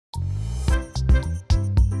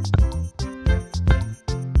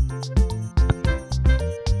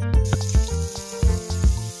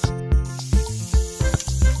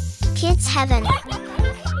heaven.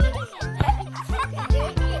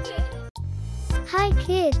 Hi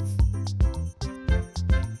kids!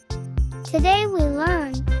 Today we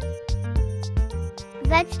learn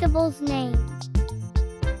vegetables name.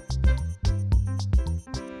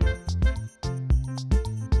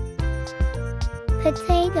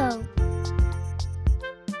 Potato,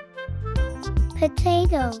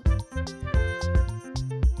 potato.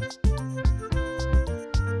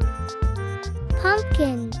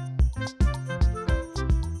 Pumpkin,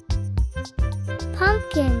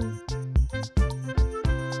 pumpkin.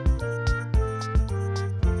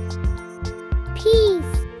 Peas,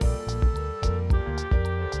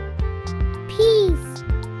 peas.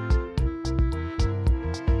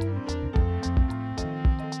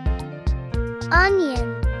 Onion,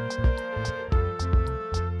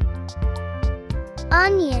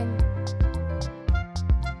 onion.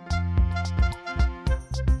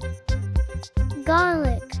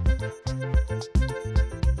 Garlic,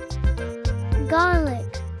 garlic.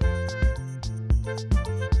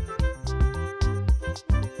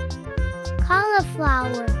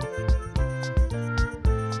 Cauliflower,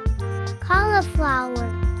 cauliflower.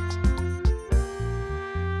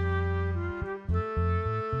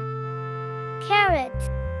 Carrot,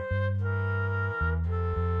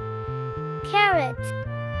 carrot.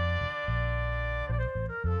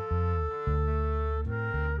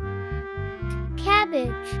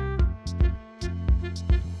 Cabbage,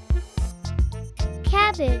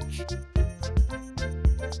 cabbage.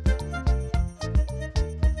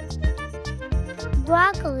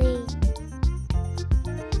 Broccoli,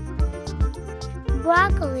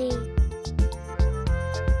 broccoli.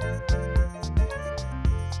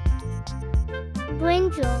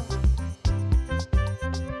 Brinjal,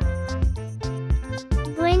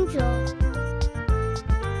 brinjal.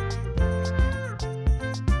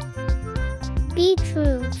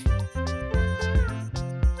 Beetroot,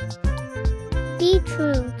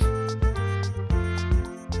 beetroot.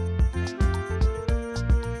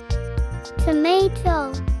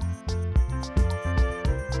 Tomato,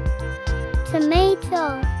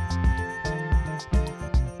 tomato.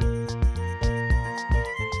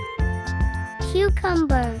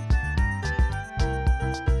 Cucumber,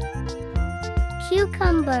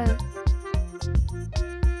 cucumber.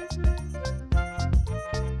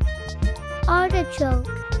 Artichoke,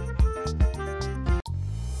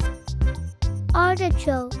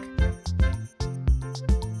 artichoke.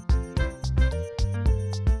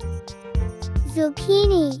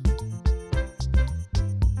 Zucchini,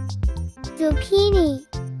 zucchini.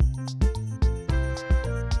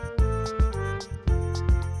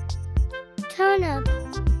 Turnip,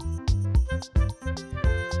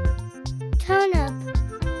 turnip.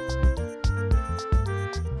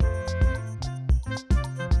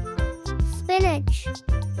 Spinach,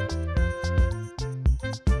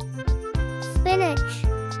 spinach.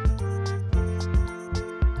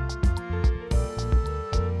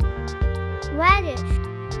 Radish,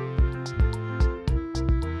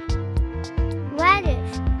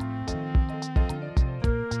 radish.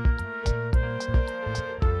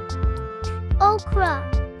 Okra,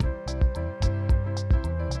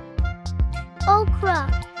 okra.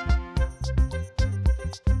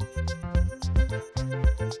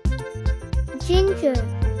 Ginger,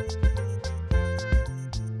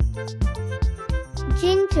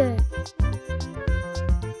 ginger.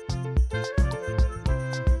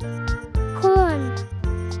 Corn,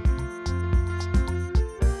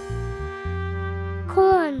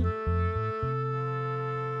 corn.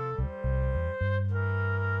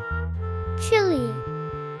 Chili,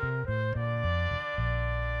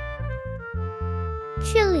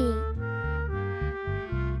 chili.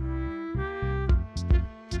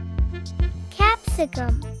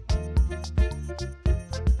 Capsicum,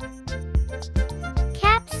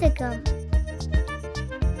 capsicum.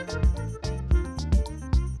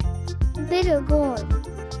 Bitter gourd,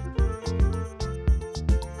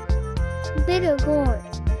 bitter gourd.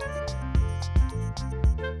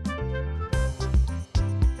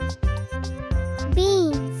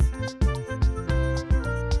 Beans,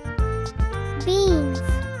 beans.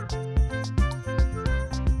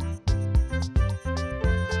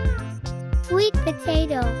 Sweet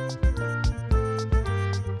potato,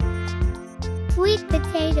 sweet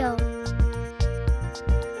potato.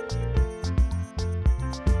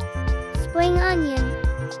 Spring onion,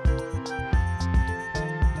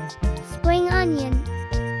 spring onion.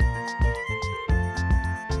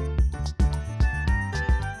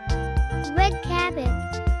 Red cabbage,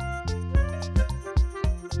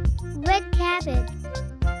 red cabbage.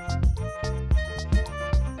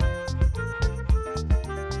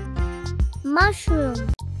 Mushroom,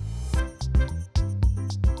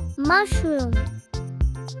 mushroom,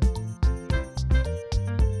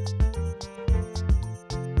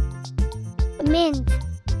 mint,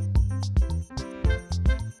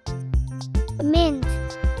 mint,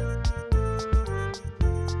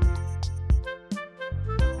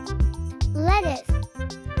 lettuce,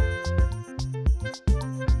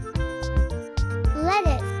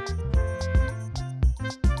 lettuce,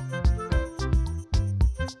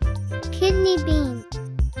 kidney bean,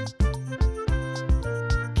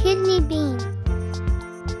 kidney bean,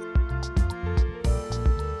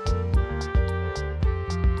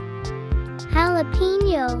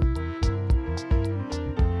 jalapeno,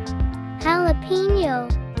 jalapeno,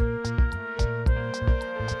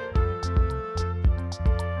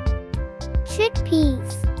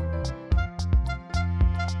 chickpeas,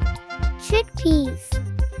 chickpeas,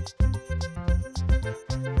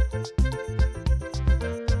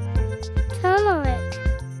 turmeric,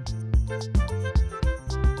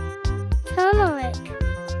 turmeric,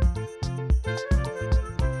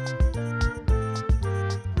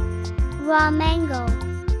 raw mango,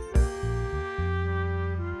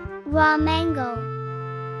 raw mango,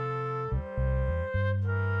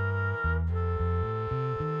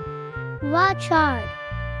 raw chard,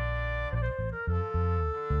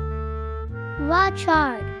 raw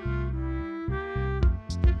chard,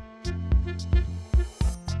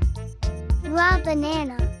 raw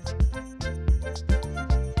banana,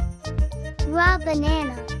 raw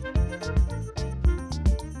banana,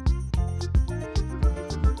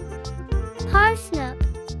 parsnip,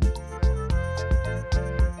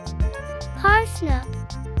 parsnip,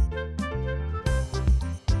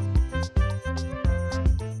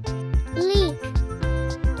 leek,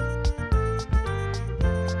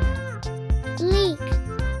 leek,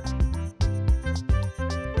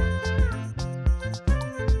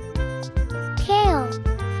 kale,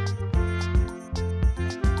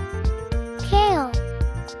 kale,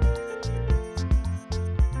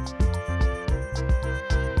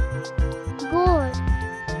 gourd,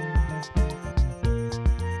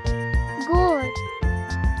 gourd,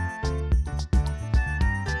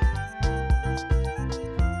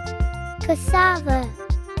 cassava,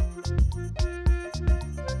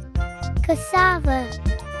 cassava,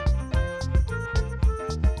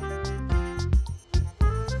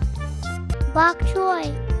 bok choy,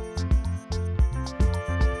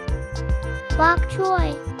 bok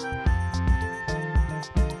choy,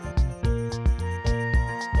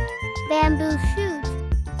 bamboo shoot,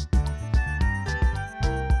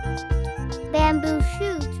 bamboo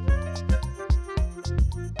shoot,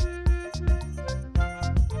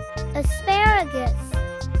 asparagus,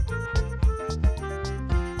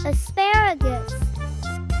 asparagus.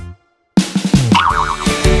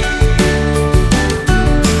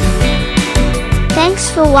 Thanks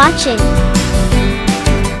for watching.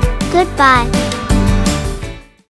 Goodbye.